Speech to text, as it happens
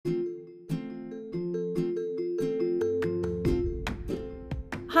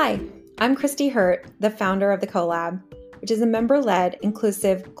Hi, I'm Christy Hurt, the founder of the CoLab, which is a member-led,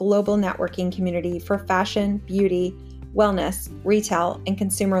 inclusive, global networking community for fashion, beauty, wellness, retail, and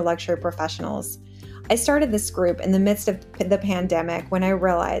consumer luxury professionals. I started this group in the midst of the pandemic when I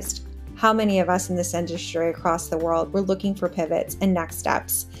realized how many of us in this industry across the world were looking for pivots and next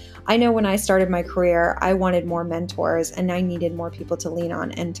steps. I know when I started my career, I wanted more mentors and I needed more people to lean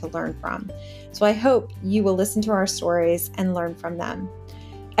on and to learn from. So I hope you will listen to our stories and learn from them.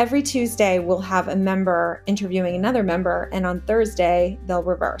 Every Tuesday, we'll have a member interviewing another member, and on Thursday, they'll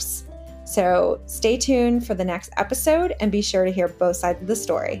reverse. So stay tuned for the next episode and be sure to hear both sides of the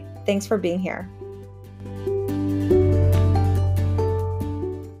story. Thanks for being here.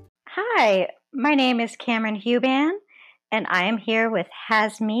 Hi, my name is Cameron Huban, and I am here with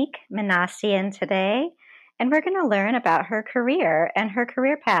Hasmik Minasian today, and we're going to learn about her career and her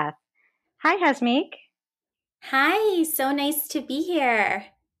career path. Hi, Hasmik. Hi, so nice to be here.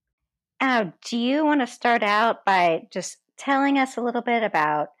 Do you want to start out by just telling us a little bit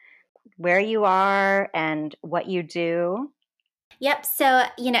about where you are and what you do? Yep. So,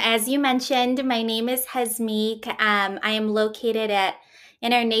 as you mentioned, my name is Hasmik. I am located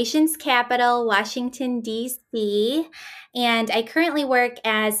in our nation's capital, Washington, D.C., and I currently work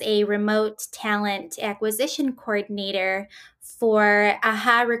as a remote talent acquisition coordinator for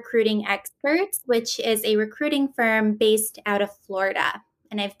AHA Recruiting Experts, which is a recruiting firm based out of Florida.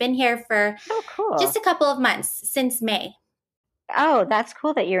 And I've been here for just a couple of months, since May. Oh, that's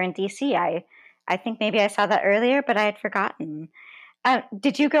cool that you're in D.C. I think maybe I saw that earlier, but I had forgotten.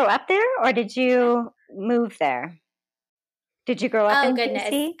 Did you grow up there or did you move there? Did you grow up in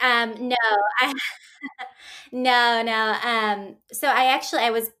D.C.? No, no. So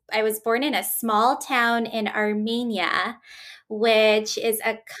I was born in a small town in Armenia, which is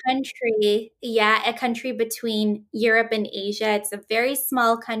a country between Europe and Asia. It's a very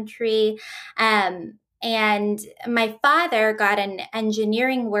small country. And my father got an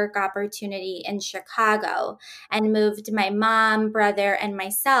engineering work opportunity in Chicago and moved my mom, brother, and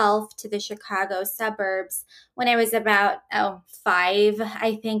myself to the Chicago suburbs when I was about 5,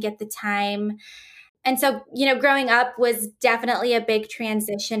 I think, at the time. And so, growing up was definitely a big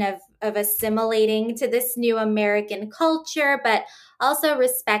transition of assimilating to this new American culture, but also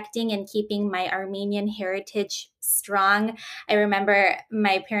respecting and keeping my Armenian heritage strong. I remember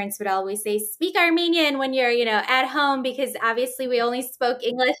my parents would always say, speak Armenian when you're, at home, because obviously we only spoke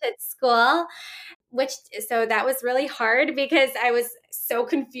English at school. So that was really hard because I was so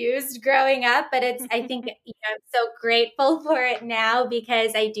confused growing up, but I think, I'm so grateful for it now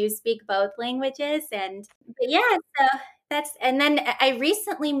because I do speak both languages. And then I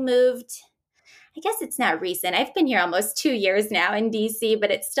recently moved. I guess it's not recent. I've been here almost 2 years now in DC,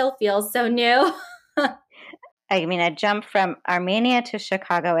 but it still feels so new. I jumped from Armenia to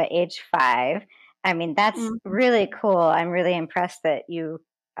Chicago at age 5. That's really cool. I'm really impressed that you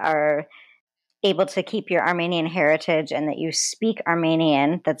are able to keep your Armenian heritage and that you speak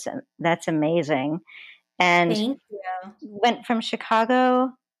Armenian. That's amazing. And Thank you. Went from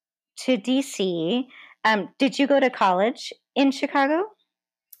Chicago to DC. Did you go to college in Chicago?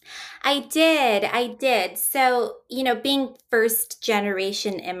 I did. So, being first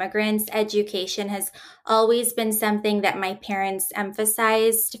generation immigrants, education has always been something that my parents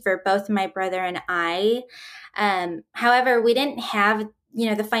emphasized for both my brother and I. However, we didn't have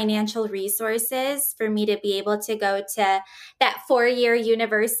the financial resources for me to be able to go to that 4-year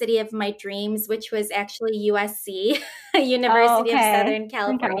university of my dreams, which was actually USC, University of Southern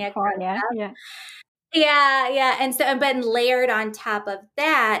California. Yeah. And so, but layered on top of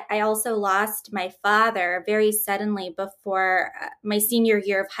that, I also lost my father very suddenly before my senior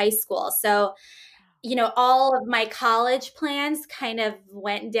year of high school. So, all of my college plans kind of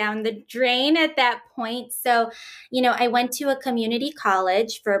went down the drain at that point. So, I went to a community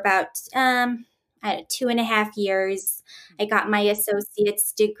college for about 2.5 years. I got my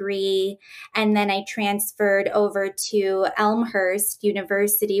associate's degree, and then I transferred over to Elmhurst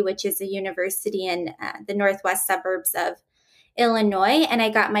University, which is a university in the northwest suburbs of Illinois, and I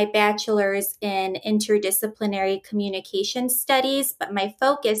got my bachelor's in interdisciplinary communication studies, but my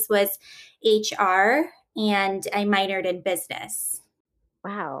focus was HR, and I minored in business.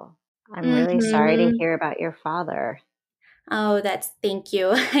 Wow. I'm really sorry to hear about your father. Oh, thank you.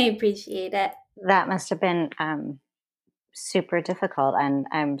 I appreciate it. That must have been super difficult, and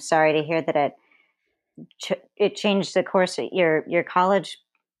I'm sorry to hear that it changed the course of your college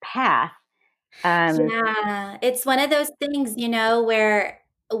path. Yeah, it's one of those things, where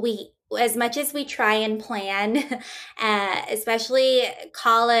as much as we try and plan, especially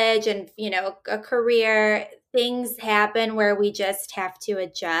college and, a career, things happen where we just have to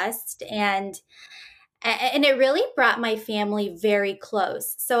adjust. And it really brought my family very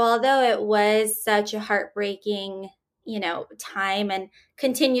close. So although it was such a heartbreaking, time and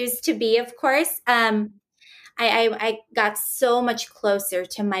continues to be, of course, I got so much closer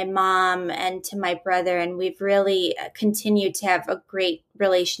to my mom and to my brother, and we've really continued to have a great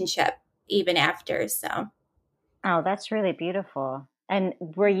relationship even after. So, Oh, that's really beautiful. And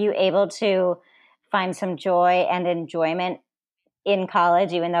were you able to find some joy and enjoyment in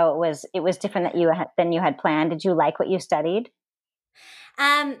college, even though it was different than you had planned? Did you like what you studied?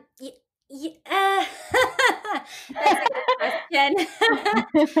 um, y- that's a good question.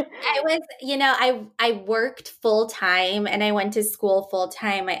 I was, I worked full time and I went to school full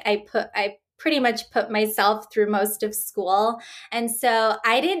time. I pretty much put myself through most of school. And so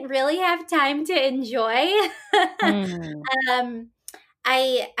I didn't really have time to enjoy. Mm. um,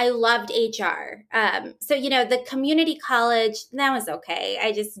 I loved HR. So the community college, that was okay.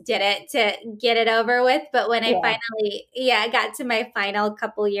 I just did it to get it over with. But when I Yeah. finally, got to my final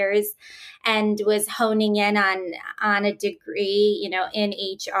couple years and was honing in on a degree, in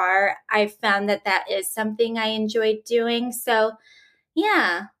HR, I found that is something I enjoyed doing. So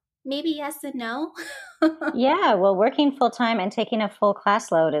yeah, maybe yes and no. Yeah. Well, working full time and taking a full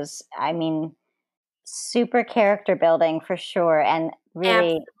class load is, I mean, super character building for sure. And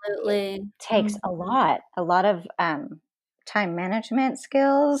really, it Absolutely. takes Mhm. a lot of time management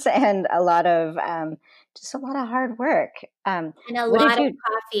skills and a lot of just a lot of hard work. And a What did lot of you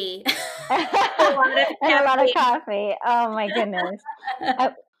coffee, and a lot of a lot of caffeine. coffee. Oh my goodness.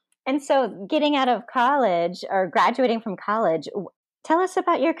 Uh, and so getting out of college or graduating from college, tell us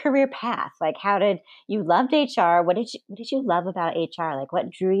about your career path. Like how did you loved HR? What did you love about HR? Like what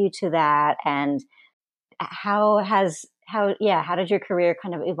drew you to that and how did your career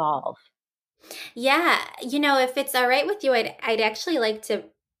kind of evolve? Yeah, if it's all right with you, I'd actually like to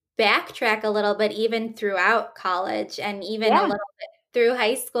backtrack a little bit, even throughout college and even a Yeah. little bit through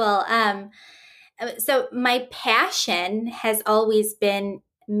high school. So my passion has always been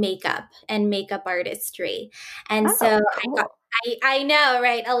makeup and makeup artistry, and so Oh, I got. cool. I know,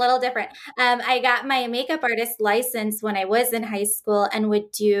 right? A little different. I got my makeup artist license when I was in high school and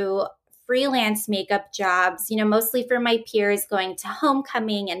would do freelance makeup jobs, mostly for my peers going to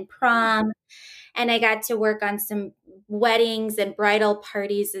homecoming and prom, and I got to work on some weddings and bridal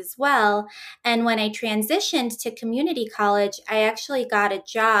parties as well. And when I transitioned to community college, I actually got a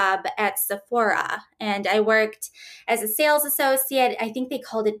job at Sephora and I worked as a sales associate. I think they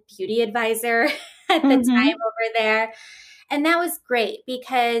called it beauty advisor at the Mm-hmm. time over there. And that was great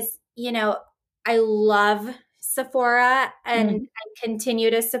because, I love Sephora and Mm. I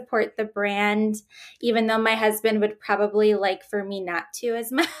continue to support the brand, even though my husband would probably like for me not to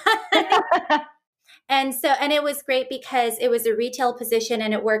as much. And it was great because it was a retail position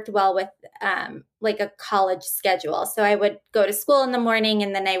and it worked well with like a college schedule. So I would go to school in the morning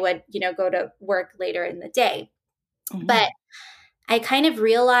and then I would, go to work later in the day. But Mhm. I kind of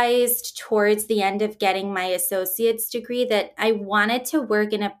realized towards the end of getting my associate's degree that I wanted to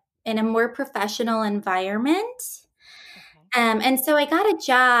work in a more professional environment. Okay. And so I got a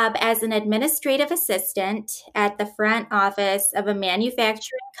job as an administrative assistant at the front office of a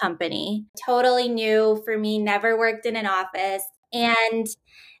manufacturing company. Totally new for me, never worked in an office. And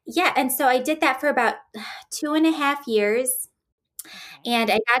yeah, and so I did that for about 2.5 years. Okay. And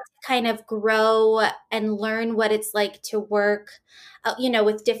I got to kind of grow and learn what it's like to work,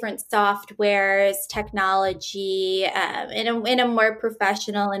 with different softwares, technology, in a more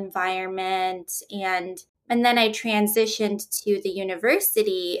professional environment. And then I transitioned to the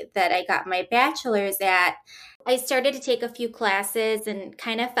university that I got my bachelor's at. I started to take a few classes and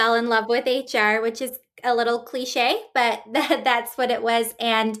kind of fell in love with HR, which is a little cliche, but that's what it was.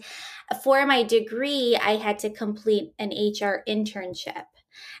 And for my degree, I had to complete an HR internship.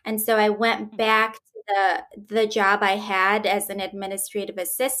 And so I went Mm. back to the job I had as an administrative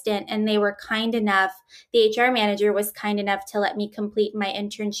assistant, and they were kind enough, the HR manager was kind enough to let me complete my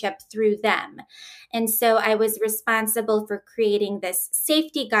internship through them. And so I was responsible for creating this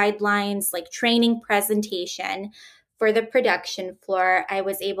safety guidelines, like training presentation for the production floor. I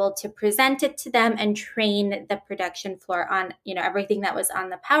was able to present it to them and train the production floor on, everything that was on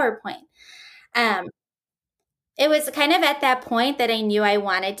the PowerPoint. Um, it was kind of at that point that I knew I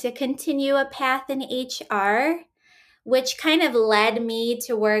wanted to continue a path in HR, which kind of led me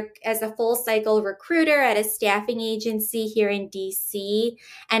to work as a full cycle recruiter at a staffing agency here in DC,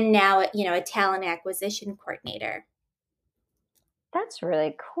 and now, a talent acquisition coordinator. That's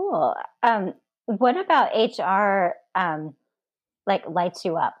really cool. What about HR like lights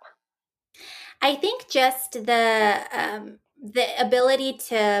you up? I think just the ability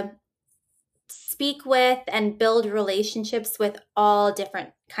to speak with and build relationships with all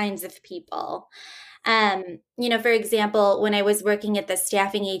different kinds of people. For example, when I was working at the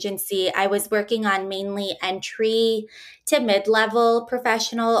staffing agency, I was working on mainly entry to mid-level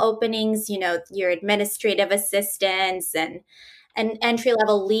professional openings, your administrative assistants and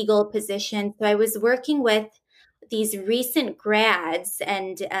entry-level legal positions. So I was working with these recent grads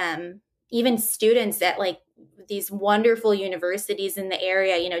and even students at like these wonderful universities in the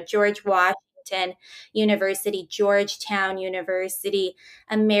area, George Washington University, Georgetown University,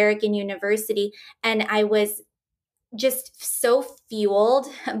 American University. And I was just so fueled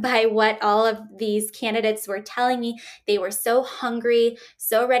by what all of these candidates were telling me. They were so hungry,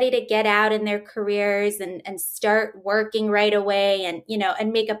 so ready to get out in their careers and start working right away and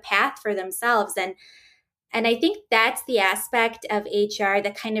make a path for themselves. And I think that's the aspect of HR,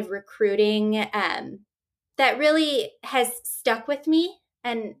 the kind of recruiting that really has stuck with me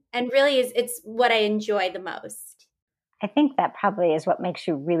and really it's what I enjoy the most. I think that probably is what makes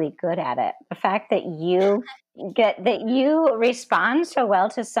you really good at it. The fact that you respond so well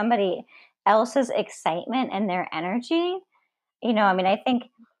to somebody else's excitement and their energy. I mean, I think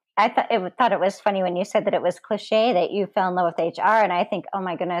thought it was funny when you said that it was cliche that you fell in love with HR. And I think, oh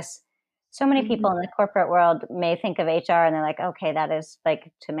my goodness, so many people in the corporate world may think of HR and they're like, okay, that is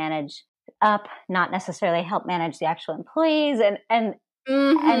like to manage up, not necessarily help manage the actual employees. And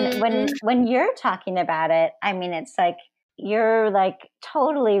when you're talking about it, I mean, it's like you're like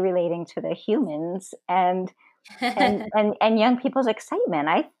totally relating to the humans and young people's excitement.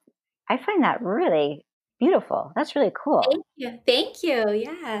 I find that really beautiful. That's really cool. Thank you.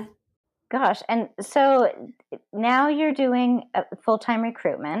 Yeah. Gosh. And so now you're doing full-time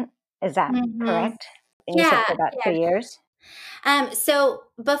recruitment. Is that correct? And you said for about 2 years. So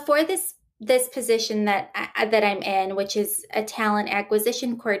before this position that I'm in, which is a talent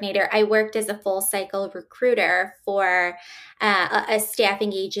acquisition coordinator, I worked as a full cycle recruiter for a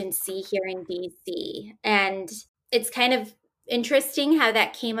staffing agency here in DC. And it's kind of interesting how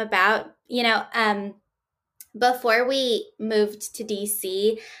that came about. Before we moved to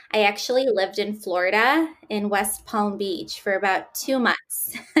DC, I actually lived in Florida in West Palm Beach for about 2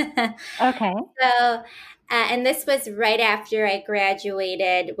 months. Okay. So, and this was right after I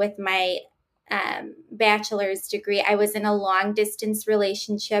graduated with my bachelor's degree. I was in a long distance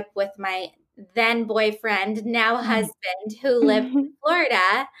relationship with my then boyfriend, now husband, who lived in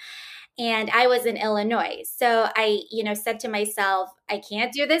Florida. And I was in Illinois. So I, said to myself, I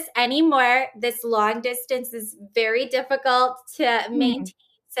can't do this anymore. This long distance is very difficult to maintain.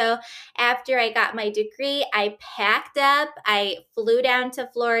 So after I got my degree, I packed up, I flew down to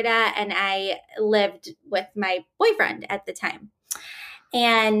Florida, and I lived with my boyfriend at the time.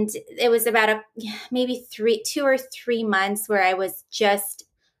 And it was about maybe 2 or 3 months where I was just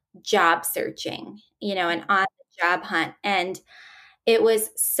job searching, and on the job hunt. And it was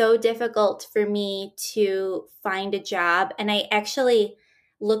so difficult for me to find a job. And I actually,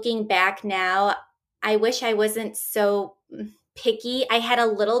 looking back now, I wish I wasn't so picky. I had a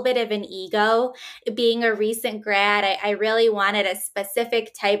little bit of an ego being a recent grad. I really wanted a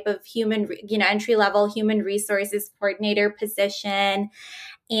specific type of entry-level human resources coordinator position,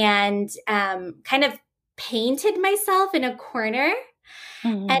 and kind of painted myself in a corner.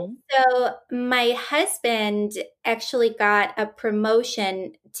 And so my husband actually got a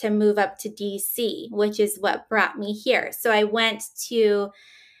promotion to move up to DC, which is what brought me here. So I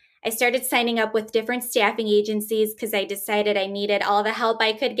started signing up with different staffing agencies because I decided I needed all the help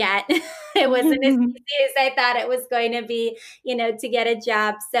I could get. It wasn't as easy as I thought it was going to be, to get a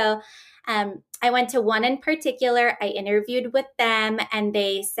job. So I went to one in particular. I interviewed with them and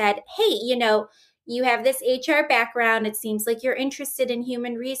they said, hey, you have this HR background. It seems like you're interested in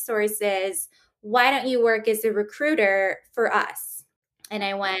human resources. Why don't you work as a recruiter for us? And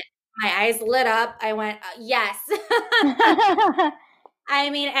I went, my eyes lit up. I went, yes. I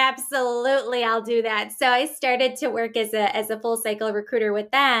mean, absolutely, I'll do that. So I started to work as a full cycle recruiter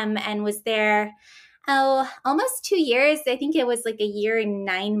with them and was there, almost 2 years. I think it was like 1 year and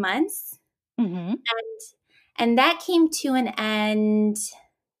 9 months. And that came to an end.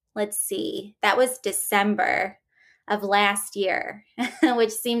 Let's see, that was December of last year,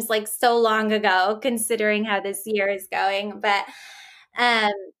 which seems like so long ago considering how this year is going. But,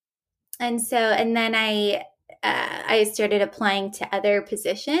 and then I started applying to other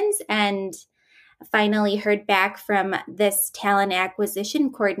positions and finally heard back from this talent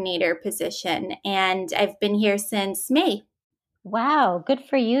acquisition coordinator position. And I've been here since May. Wow. Good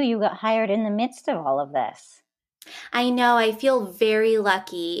for you. You got hired in the midst of all of this. I know. I feel very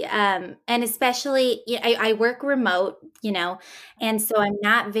lucky. And especially, I work remote, and so I'm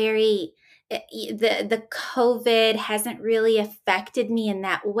not very, the COVID hasn't really affected me in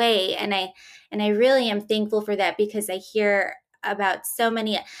that way. And I really am thankful for that, because I hear about so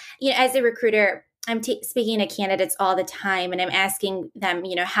many, as a recruiter, I'm speaking to candidates all the time, and I'm asking them,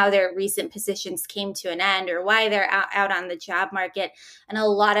 how their recent positions came to an end, or why they're out on the job market. And a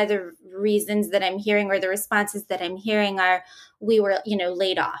lot of the reasons that I'm hearing, or the responses that I'm hearing, are, we were,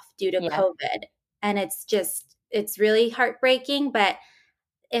 laid off due to Yeah. COVID. And it's really heartbreaking. But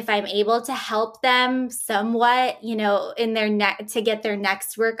if I'm able to help them somewhat, in their to get their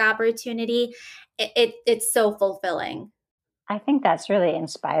next work opportunity, it's so fulfilling. I think that's really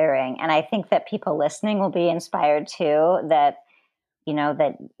inspiring. And I think that people listening will be inspired too, that,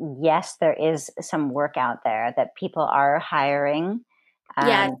 that yes, there is some work out there, that people are hiring.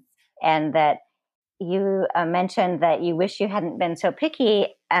 Yes. And that you mentioned that you wish you hadn't been so picky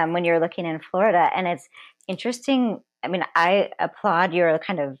when you were looking in Florida. And it's interesting. I mean, I applaud your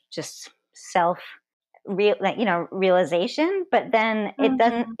kind of just realization, but then it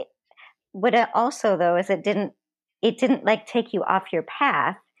doesn't, what it also though is it didn't like take you off your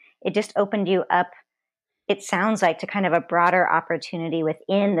path. It just opened you up, it sounds like, to kind of a broader opportunity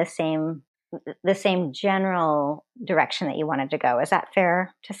within the same general direction that you wanted to go. Is that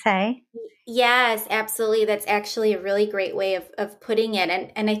fair to say? Yes, absolutely. That's actually a really great way of putting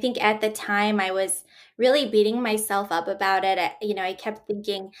it. And I think at the time I was really beating myself up about it. I kept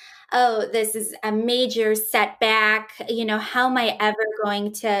thinking, oh, this is a major setback. How am I ever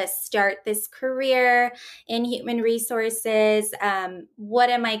going to start this career in human resources? What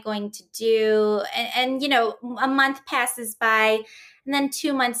am I going to do? And a month passes by, and then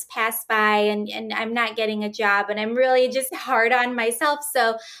 2 months pass by, and I'm not getting a job, and I'm really just hard on myself.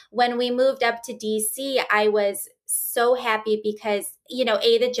 So when we moved up to DC, I was so happy because,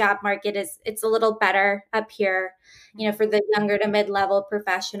 the job market it's a little better up here, for the younger to mid-level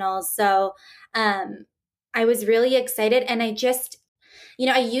professionals. So I was really excited, and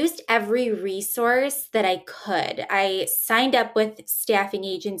I used every resource that I could. I signed up with staffing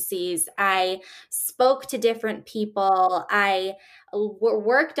agencies. I spoke to different people. I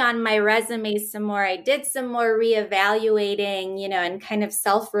worked on my resume some more. I did some more reevaluating, and kind of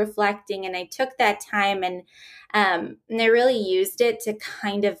self-reflecting. And I took that time, and I really used it to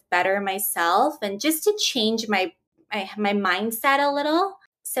kind of better myself and just to change my mindset a little.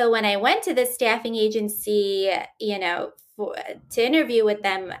 So when I went to the staffing agency, to interview with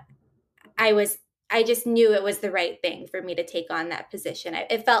them, I just knew it was the right thing for me to take on that position.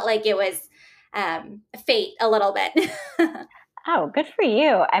 It felt like it was fate a little bit. Oh, good for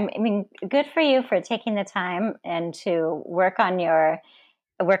you. I mean, good for you for taking the time and to work on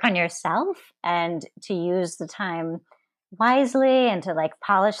yourself, and to use the time wisely, and to like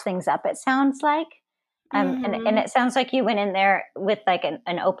polish things up, it sounds like. And it sounds like you went in there with like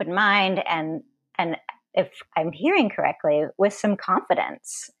an open mind, and if I'm hearing correctly, with some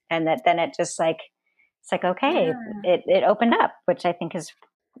confidence, and that then it just like, it's like, okay, Yeah. it opened up, which I think is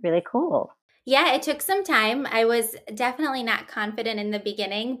really cool. Yeah, it took some time. I was definitely not confident in the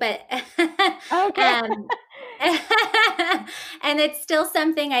beginning, but Okay. um, and it's still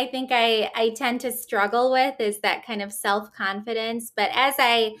something I think I tend to struggle with, is that kind of self-confidence. But as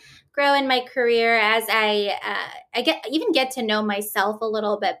I grow in my career, as I get to know myself a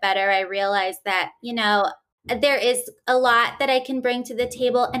little bit better, I realize that, there is a lot that I can bring to the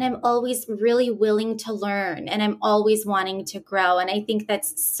table, and I'm always really willing to learn, and I'm always wanting to grow. And I think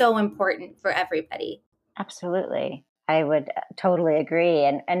that's so important for everybody. Absolutely. I would totally agree.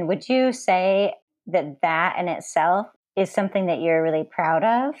 And would you say that in itself is something that you're really proud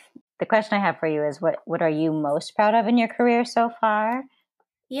of? The question I have for you is, what are you most proud of in your career so far?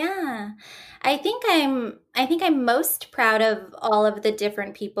 Yeah. I think I'm most proud of all of the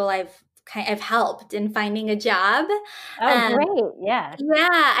different people I've helped in finding a job. Oh, Um, great. Yeah.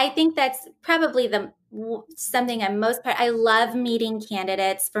 Yeah, I think that's probably something I'm most proud. I love meeting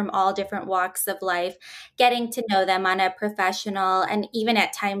candidates from all different walks of life, getting to know them on a professional and even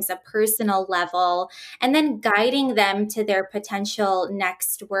at times a personal level, and then guiding them to their potential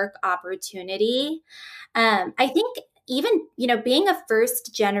next work opportunity. I think even, being a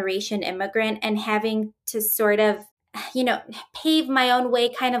first generation immigrant and having to sort of, pave my own way,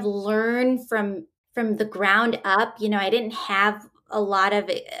 kind of learn from the ground up. I didn't have a lot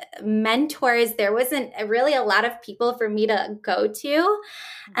of mentors. There wasn't really a lot of people for me to go to.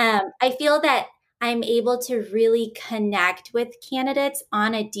 I feel that I'm able to really connect with candidates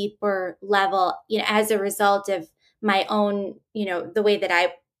on a deeper level, as a result of my own, the way that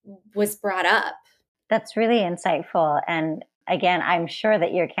I was brought up. That's really insightful. And again, I'm sure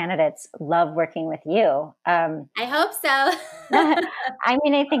that your candidates love working with you. I hope so. I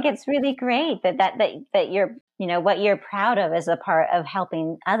mean, I think it's really great that you're, what you're proud of is a part of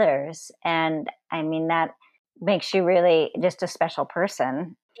helping others. And I mean, that makes you really just a special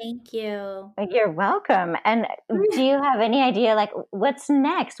person. Thank you. You're welcome. And do you have any idea, like, what's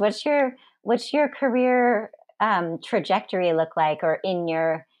next? What's your career trajectory look like, or in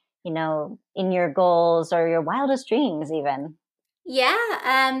your goals or your wildest dreams even?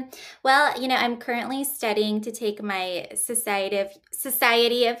 Yeah. Well, I'm currently studying to take my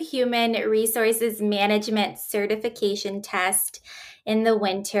Society of Human Resources Management certification test in the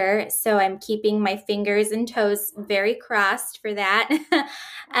winter. So I'm keeping my fingers and toes very crossed for that.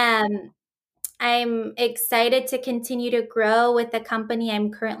 I'm excited to continue to grow with the company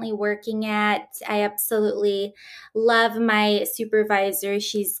I'm currently working at. I absolutely love my supervisor.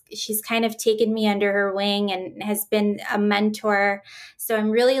 She's kind of taken me under her wing and has been a mentor. So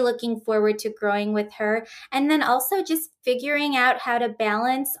I'm really looking forward to growing with her. And then also just figuring out how to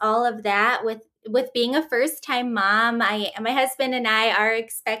balance all of that with being a first-time mom. My husband and I are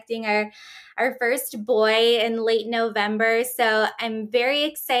expecting our first boy in late November. So I'm very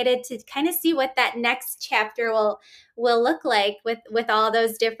excited to kind of see what that next chapter will look like with all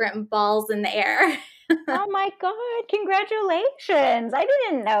those different balls in the air. Oh my God, congratulations. I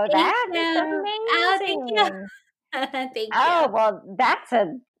didn't know that. That's amazing. Oh, thank you. Thank you. Oh, well,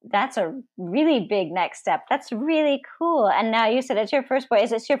 that's a really big next step. That's really cool. And now you said it's your first boy. Is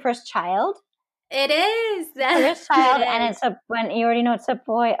this your first child? It is. First child, and when you already know it's a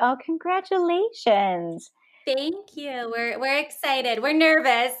boy. Oh, congratulations. Thank you. We're excited. We're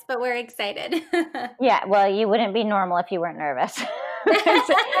nervous, but we're excited. Yeah, well, you wouldn't be normal if you weren't nervous.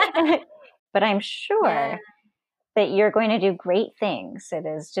 But I'm sure that you're going to do great things. It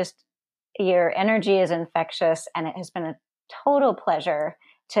is just, your energy is infectious, and it has been a total pleasure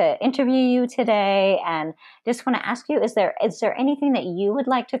to interview you today. And just want to ask you, is there anything that you would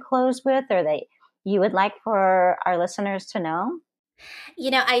like to close with, or that you would like for our listeners to know?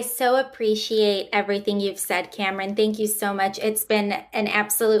 I so appreciate everything you've said, Cameron. Thank you so much. It's been an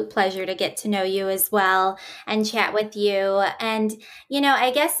absolute pleasure to get to know you as well and chat with you. And,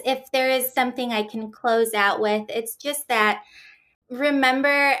 I guess if there is something I can close out with, it's just that,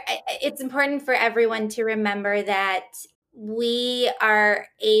 remember, it's important for everyone to remember that we are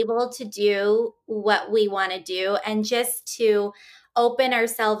able to do what we want to do, and just to open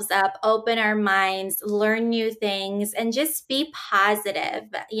ourselves up, open our minds, learn new things, and just be positive.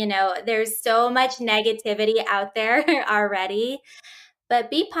 There's so much negativity out there already, but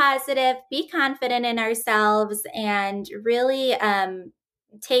be positive, be confident in ourselves, and really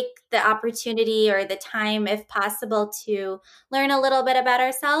take the opportunity or the time, if possible, to learn a little bit about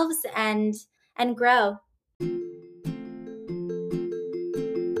ourselves and grow.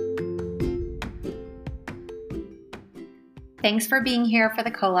 Thanks for being here for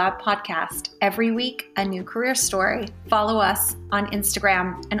the Collab podcast. Every week, a new career story. Follow us on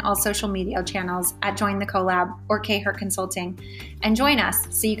Instagram and all social media channels at Join the Collab or K Hurt Consulting, and join us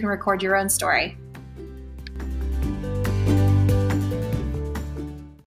so you can record your own story.